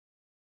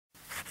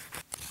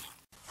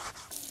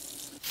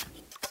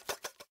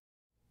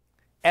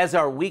As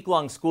our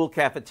week-long school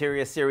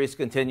cafeteria series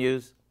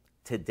continues,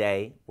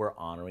 today we're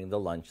honoring the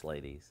lunch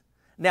ladies.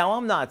 Now,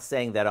 I'm not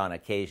saying that on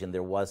occasion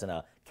there wasn't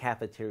a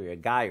cafeteria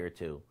guy or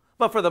two,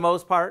 but for the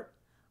most part,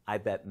 I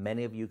bet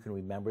many of you can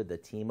remember the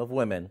team of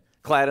women,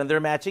 clad in their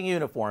matching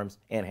uniforms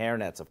and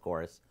hairnets, of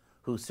course,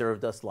 who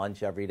served us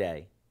lunch every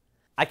day.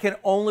 I can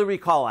only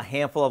recall a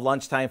handful of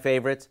lunchtime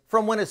favorites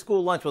from when a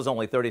school lunch was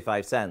only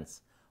 35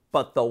 cents.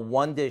 But the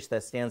one dish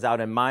that stands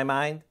out in my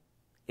mind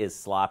is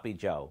Sloppy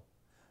Joe.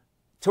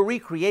 To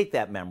recreate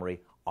that memory,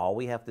 all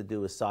we have to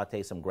do is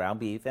saute some ground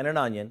beef and an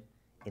onion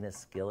in a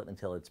skillet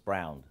until it's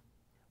browned.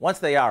 Once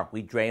they are,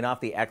 we drain off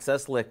the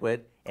excess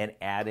liquid and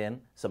add in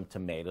some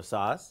tomato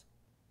sauce,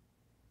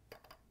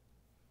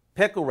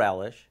 pickle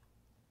relish,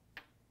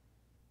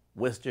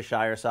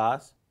 Worcestershire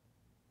sauce,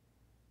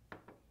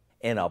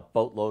 and a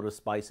boatload of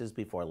spices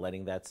before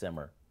letting that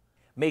simmer.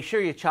 Make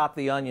sure you chop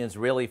the onions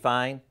really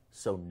fine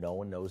so no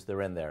one knows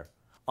they're in there.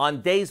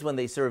 On days when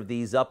they serve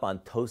these up on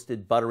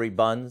toasted buttery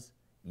buns,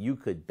 you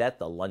could bet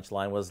the lunch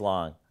line was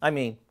long. I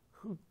mean,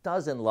 who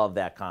doesn't love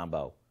that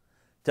combo?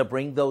 To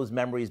bring those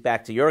memories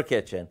back to your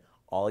kitchen,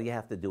 all you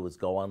have to do is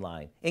go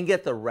online and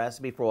get the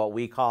recipe for what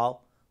we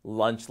call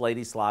Lunch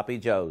Lady Sloppy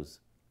Joes.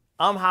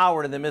 I'm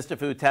Howard in the Mr.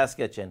 Food Test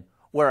Kitchen,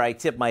 where I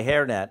tip my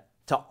hairnet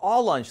to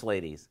all lunch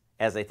ladies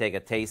as they take a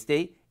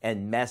tasty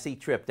and messy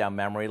trip down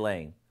memory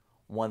lane.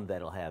 One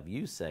that'll have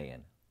you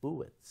saying,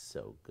 "Ooh, it's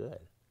so good."